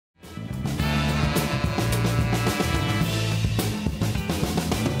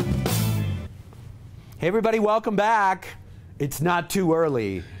Hey everybody, welcome back. It's not too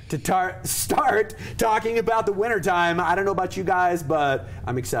early to start talking about the wintertime. I don't know about you guys, but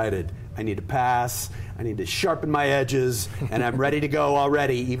I'm excited. I need to pass, I need to sharpen my edges, and I'm ready to go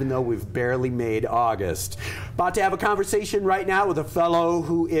already, even though we've barely made August. About to have a conversation right now with a fellow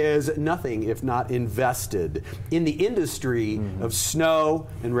who is nothing if not invested in the industry of snow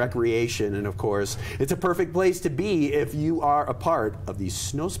and recreation. And of course, it's a perfect place to be if you are a part of the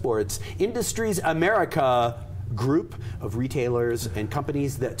SnowSports Industries America group of retailers and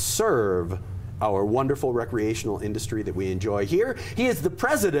companies that serve our wonderful recreational industry that we enjoy here. He is the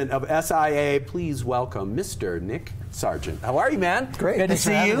president of SIA. Please welcome Mr. Nick Sargent. How are you, man? Great. Good to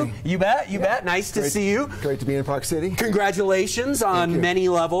see you. You bet, you bet. Nice to see you. Great to be in Park City. Congratulations on many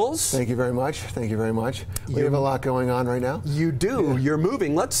levels. Thank you very much. Thank you very much. We have a lot going on right now. You do. You're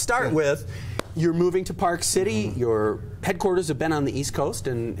moving. Let's start with, you're moving to Park City. Your headquarters have been on the East Coast,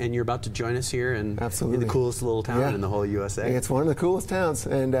 and you're about to join us here in the coolest little town in the whole USA. It's one of the coolest towns,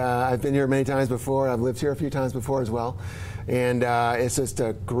 and I've been here many times before. I've lived here a few times before as well, and it's just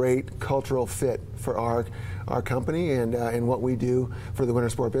a great cultural fit for our company and what we do for the winter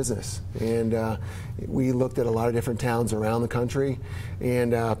sport business. And we looked at a lot of different towns around the country,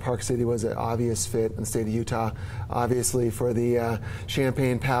 and Park City was an obvious fit in the state of Utah, obviously for the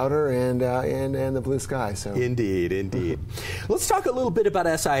champagne powder and the blue sky. So indeed, indeed. Let's talk a little bit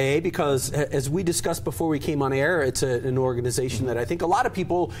about SIA, because as we discussed before we came on air, it's an organization that I think a lot of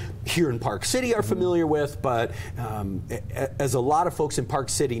people here in Park City are familiar with, but as a lot of folks in Park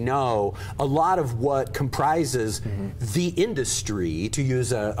City know, a lot of what comprises the industry, to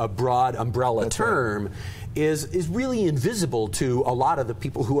use a broad umbrella term, is really invisible to a lot of the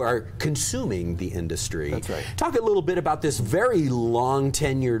people who are consuming the industry. That's right. Talk a little bit about this very long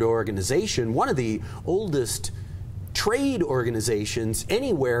tenured organization, one of the oldest trade organizations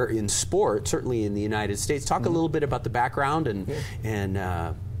anywhere in sport, certainly in the United States. Talk a little bit about the background and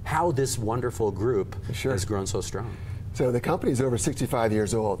how this wonderful group has grown so strong. So the company is over 65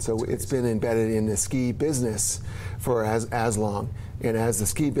 years old, so it's been embedded in the ski business for as long. And as the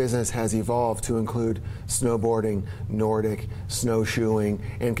ski business has evolved to include snowboarding, Nordic, snowshoeing,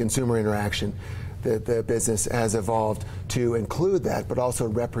 and consumer interaction, the business has evolved to include that, but also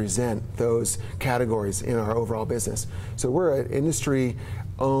represent those categories in our overall business. So we're an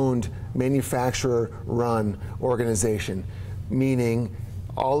industry-owned, manufacturer-run organization, meaning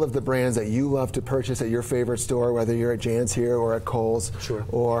all of the brands that you love to purchase at your favorite store, whether you're at Jan's here or at Kohl's,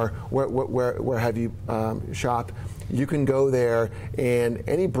 or where have you shop, you can go there, and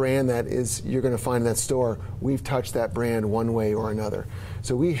any brand that you're going to find in that store, we've touched that brand one way or another.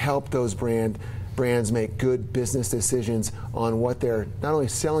 So we help those brands make good business decisions on what they're not only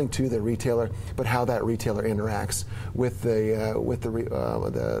selling to the retailer, but how that retailer interacts with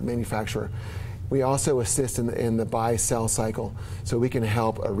the manufacturer. We also assist in the buy-sell cycle, so we can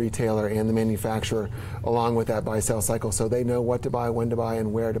help a retailer and the manufacturer along with that buy-sell cycle, so they know what to buy, when to buy,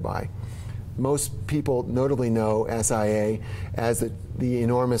 and where to buy. Most people notably know SIA as the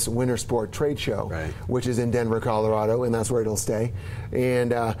enormous winter sport trade show, which is in Denver, Colorado, and that's where it'll stay.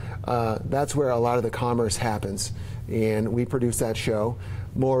 And that's where a lot of the commerce happens, and we produce that show.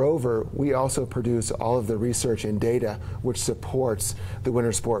 Moreover, we also produce all of the research and data which supports the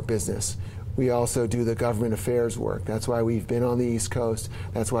winter sport business. We also do the government affairs work. That's why we've been on the East Coast.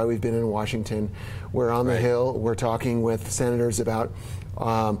 That's why we've been in Washington. We're on the Hill. We're talking with senators about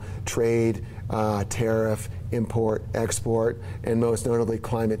trade, tariff, import, export, and most notably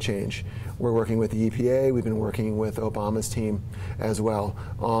climate change. We're working with the EPA. We've been working with Obama's team as well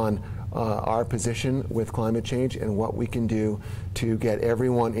on our position with climate change and what we can do to get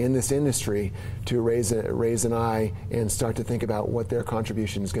everyone in this industry to raise an eye and start to think about what their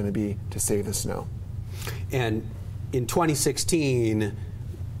contribution is going to be to save the snow. And in 2016,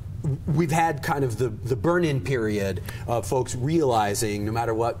 we've had kind of the burn-in period of folks realizing, no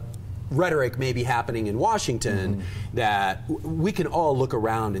matter what rhetoric may be happening in Washington, that we can all look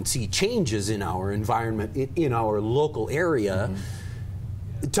around and see changes in our environment, in our local area.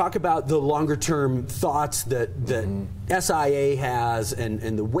 Talk about the longer-term thoughts that SIA has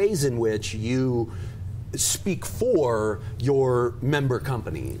and the ways in which you speak for your member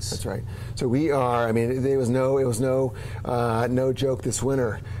companies. That's right. So we are. I mean, it was no joke this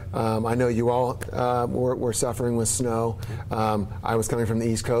winter I know you all were suffering with snow. I was coming from the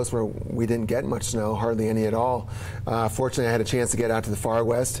East Coast where we didn't get much snow, hardly any at all. Fortunately, I had a chance to get out to the far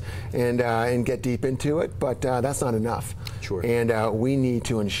west and get deep into it, but that's not enough. Sure. And we need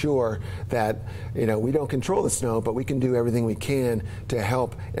to ensure that we don't control the snow, but we can do everything we can to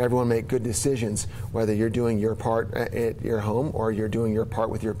help everyone make good decisions, whether you're doing your part at your home or you're doing your part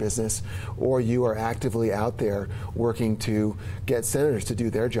with your business, or you are actively out there working to get senators to do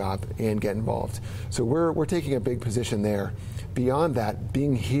their job and get involved. So we're taking a big position there. Beyond that,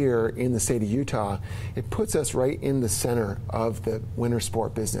 being here in the state of Utah, it puts us right in the center of the winter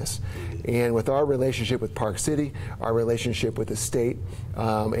sport business. And with our relationship with Park City, our relationship with the state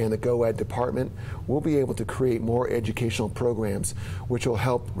and the GoEd department, we'll be able to create more educational programs which will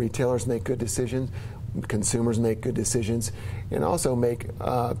help retailers make good decisions, consumers make good decisions, and also make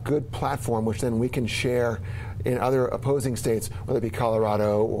a good platform which then we can share in other opposing states, whether it be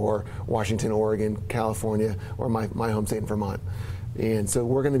Colorado or Washington, Oregon, California, or my home state in Vermont. And so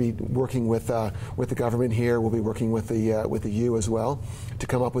we're going to be working with the government here. We'll be working with the U as well to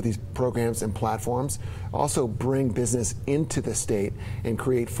come up with these programs and platforms. Also bring business into the state and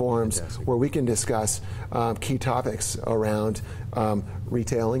create forums where we can discuss key topics around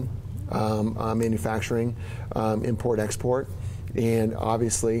retailing, manufacturing, import-export, and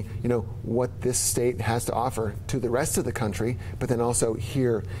obviously, what this state has to offer to the rest of the country, but then also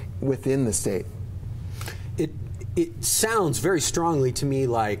here within the state. It sounds very strongly to me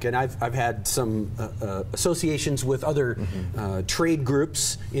like, and I've had some associations with other trade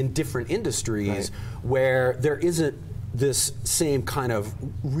groups in different industries where there isn't this same kind of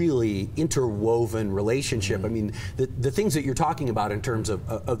really interwoven relationship. I mean, the things that you're talking about in terms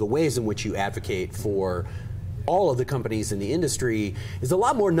of the ways in which you advocate for all of the companies in the industry is a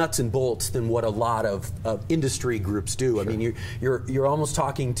lot more nuts and bolts than what a lot of industry groups do. Sure. I mean, you're almost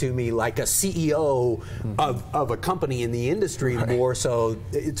talking to me like a CEO of a company in the industry more so.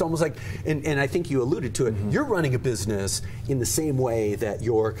 It's almost like, and I think you alluded to it, you're running a business in the same way that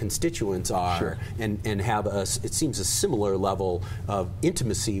your constituents are and have it seems a similar level of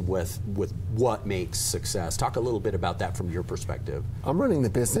intimacy with what makes success. Talk a little bit about that from your perspective. I'm running the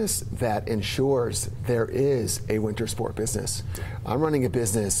business that ensures there is a winter sport business. I'm running a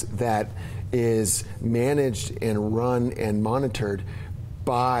business that is managed and run and monitored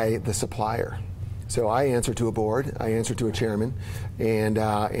by the supplier. So I answer to a board, I answer to a chairman, and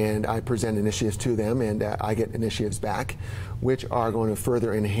I present initiatives to them, and I get initiatives back, which are going to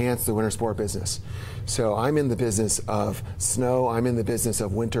further enhance the winter sport business. So I'm in the business of snow, I'm in the business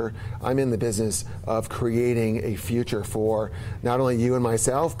of winter, I'm in the business of creating a future for not only you and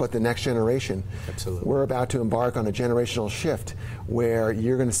myself, but the next generation. Absolutely. We're about to embark on a generational shift where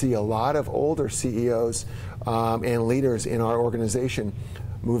you're going to see a lot of older CEOs and leaders in our organization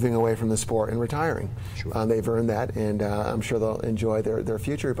moving away from the sport and retiring. Sure. They've earned that, and I'm sure they'll enjoy their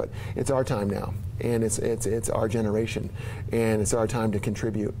future, but it's our time now, and it's our generation, and it's our time to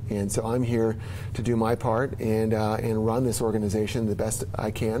contribute. And so I'm here to do my part and run this organization the best I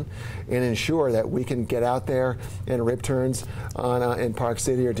can and ensure that we can get out there and rip turns in Park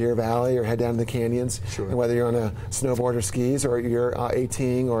City or Deer Valley or head down to the canyons. Sure. And whether you're on a snowboard or skis or you're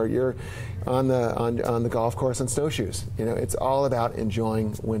ATing or you're on the golf course on snowshoes. It's all about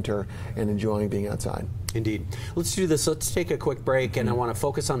enjoying winter and enjoying being outside. Indeed. Let's do this. Let's take a quick break, and I want to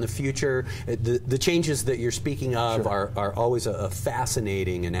focus on the future. The changes that you're speaking of are always a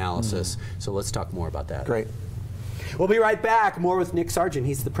fascinating analysis. So let's talk more about that. Great. We'll be right back. More with Nick Sargent.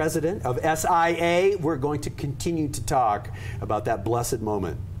 He's the president of SIA. We're going to continue to talk about that blessed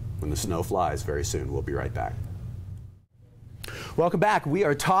moment when the snow flies very soon. We'll be right back. Welcome back. We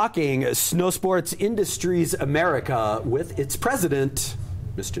are talking SnowSports Industries America with its president,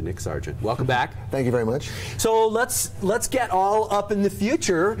 Mr. Nick Sargent. Welcome back. Thank you very much. So let's get all up in the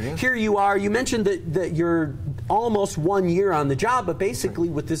future. Yeah. Here you are. You mentioned that you're almost 1 year on the job, but basically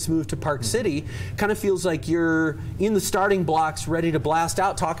with this move to Park City, kind of feels like you're in the starting blocks, ready to blast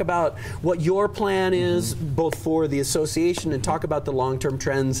out. Talk about what your plan is, both for the association, and talk about the long-term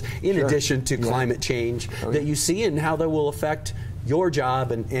trends in addition to climate change that you see and how that will affect your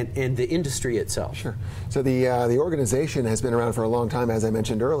job and the industry itself. Sure. So the organization has been around for a long time, as I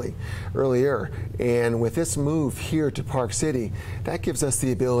mentioned earlier, and with this move here to Park City, that gives us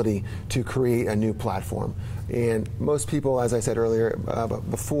the ability to create a new platform. And most people, as I said earlier,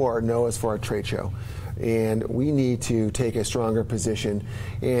 before, know us for our trade show. And we need to take a stronger position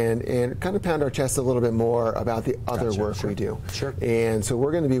and kind of pound our chest a little bit more about the other work we do. Sure. And so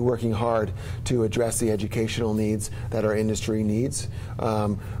we're going to be working hard to address the educational needs that our industry needs.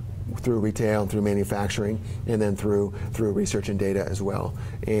 through retail and through manufacturing, and then through research and data as well.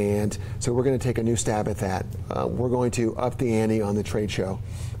 And so we're going to take a new stab at that. We're going to up the ante on the trade show.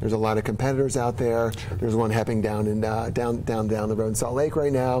 There's a lot of competitors out there. There's one happening down the road in Salt Lake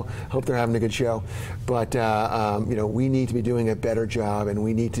right now. Hope they're having a good show. But we need to be doing a better job, and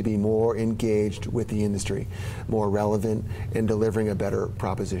we need to be more engaged with the industry, more relevant, and delivering a better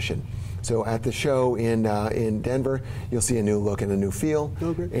proposition. So at the show in Denver, you'll see a new look and a new feel,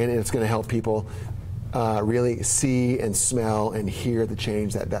 and it's going to help people really see and smell and hear the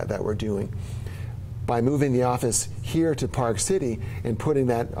change that we're doing. By moving the office here to Park City and putting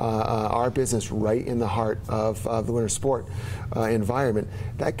that our business right in the heart of the winter sport environment,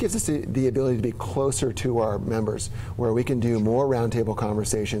 that gives us the ability to be closer to our members, where we can do more roundtable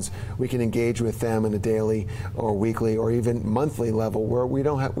conversations. We can engage with them on a daily or weekly or even monthly level, where we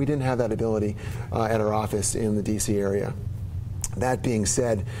didn't have that ability at our office in the DC area. That being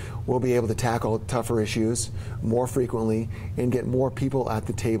said, we'll be able to tackle tougher issues more frequently and get more people at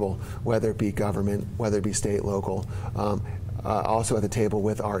the table, whether it be government, whether it be state, local, also at the table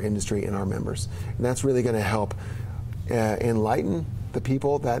with our industry and our members. And that's really going to help enlighten the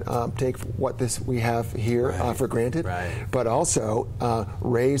people that take what we have here for granted, but also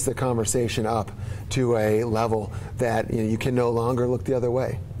raise the conversation up to a level that you can no longer look the other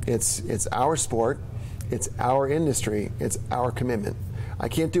way. It's our sport. It's our industry. It's our commitment. I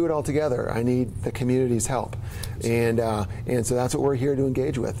can't do it all together. I need the community's help, and so that's what we're here to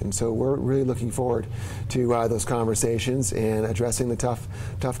engage with. And so we're really looking forward to those conversations and addressing the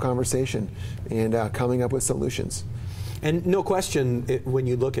tough conversation and coming up with solutions. And no question, when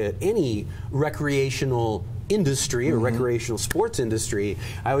you look at any recreational industry or recreational sports industry,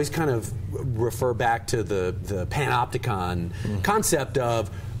 I always kind of refer back to the panopticon concept of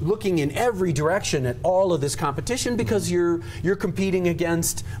looking in every direction at all of this competition, because you're competing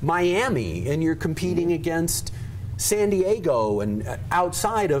against Miami and you're competing against San Diego, and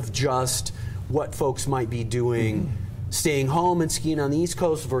outside of just what folks might be doing staying home and skiing on the East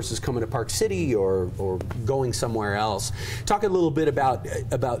Coast versus coming to Park City or going somewhere else. Talk a little bit about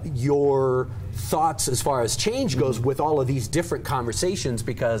your thoughts as far as change goes with all of these different conversations,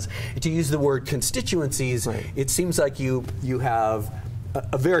 because to use the word constituencies, it seems like you have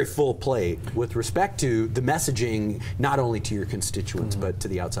a very full plate with respect to the messaging, not only to your constituents but to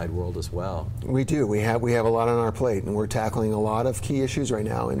the outside world as well. We do. We have a lot on our plate, and we're tackling a lot of key issues right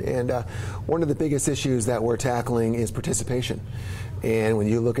now. And one of the biggest issues that we're tackling is participation. And when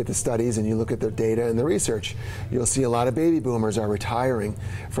you look at the studies and you look at the data and the research, you'll see a lot of baby boomers are retiring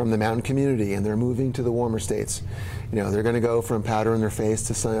from the mountain community, and they're moving to the warmer states. They're going to go from powder in their face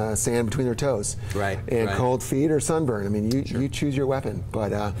to sand between their toes, and cold feet or sunburn. I mean, you choose your weapon.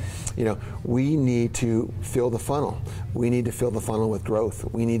 But we need to fill the funnel. We need to fill the funnel with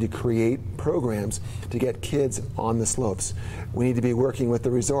growth. We need to create programs to get kids on the slopes. We need to be working with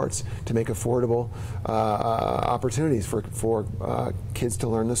the resorts to make affordable opportunities for kids to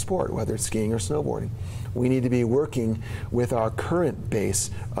learn the sport, whether it's skiing or snowboarding. We need to be working with our current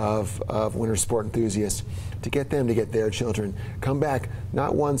base of winter sport enthusiasts to get them to get their children come back,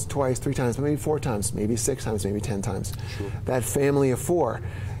 not once, twice, 3 times, but maybe 4 times, maybe 6 times, maybe 10 times. That family of 4,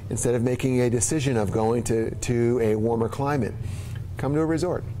 instead of making a decision of going to a warmer climate, come to a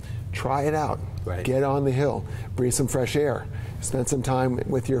resort, try it out, get on the hill, breathe some fresh air, spend some time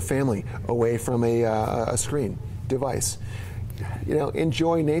with your family away from a screen device.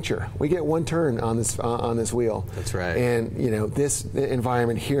 Enjoy nature. We get one turn on this wheel. That's right. And this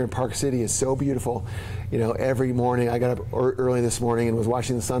environment here in Park City is so beautiful. Every morning I got up early this morning and was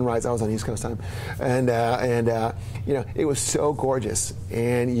watching the sunrise. I was on East Coast time, and it was so gorgeous.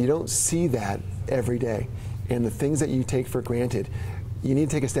 And you don't see that every day. And the things that you take for granted, you need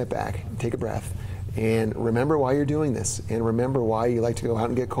to take a step back, take a breath, and remember why you're doing this, and remember why you like to go out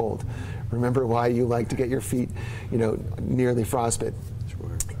and get cold. Remember why you like to get your feet, nearly frostbit.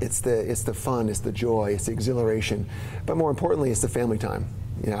 Sure. It's the fun, it's the joy, it's the exhilaration, but more importantly, it's the family time.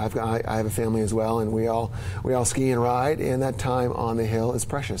 I have a family as well, and we all ski and ride, and that time on the hill is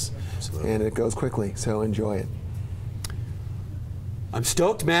precious. Absolutely. And it goes quickly. So enjoy it. I'm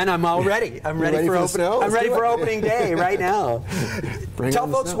stoked, man. I'm all ready. I'm ready for opening day right now. Tell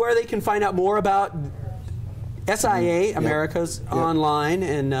folks where they can find out more about SIA America's online,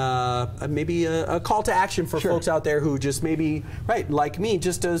 and maybe a call to action for folks out there who just maybe, like me,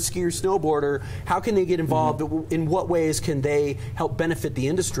 just a skier, snowboarder. How can they get involved? In what ways can they help benefit the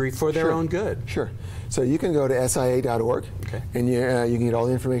industry for their own good? Sure. So you can go to SIA.org, and you can get all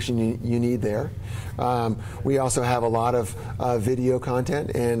the information you need there. We also have a lot of video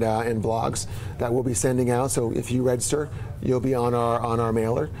content and blogs that we'll be sending out. So if you register, you'll be on our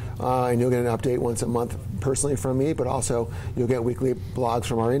mailer, and you'll get an update once a month personally from me, but also you'll get weekly blogs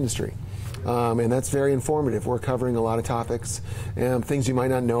from our industry. And that's very informative. We're covering a lot of topics and things you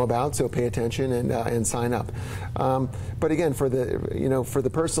might not know about, so pay attention and sign up. But again, for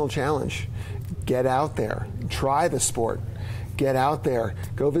the personal challenge, get out there, try the sport, get out there,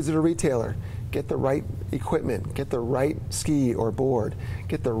 go visit a retailer, get the right equipment, get the right ski or board,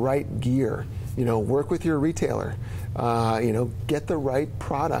 get the right gear. Work with your retailer. Get the right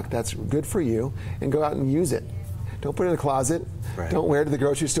product that's good for you, and go out and use it. Don't put it in a closet. Don't wear it to the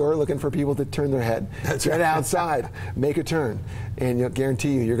grocery store looking for people to turn their head. Get outside, make a turn, and I'll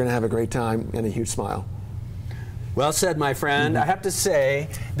guarantee you're going to have a great time and a huge smile. Well said, my friend. I have to say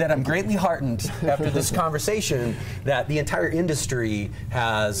that I'm greatly heartened after this conversation that the entire industry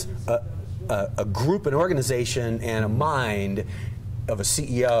has a group, an organization, and a mind of a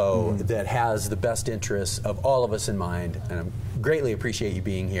CEO that has the best interests of all of us in mind, and I greatly appreciate you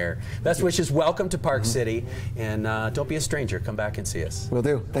being here. Best wishes. Welcome to Park City, and don't be a stranger. Come back and see us. Will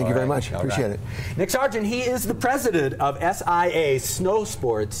do. Thank you very much. Appreciate it. Nick Sargent, he is the president of SIA,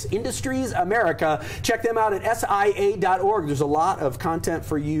 SnowSports Industries America. Check them out at SIA.org. There's a lot of content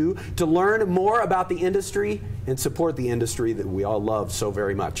for you to learn more about the industry and support the industry that we all love so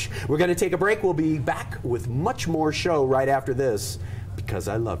very much. We're going to take a break. We'll be back with much more show right after this, because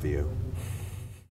I love you.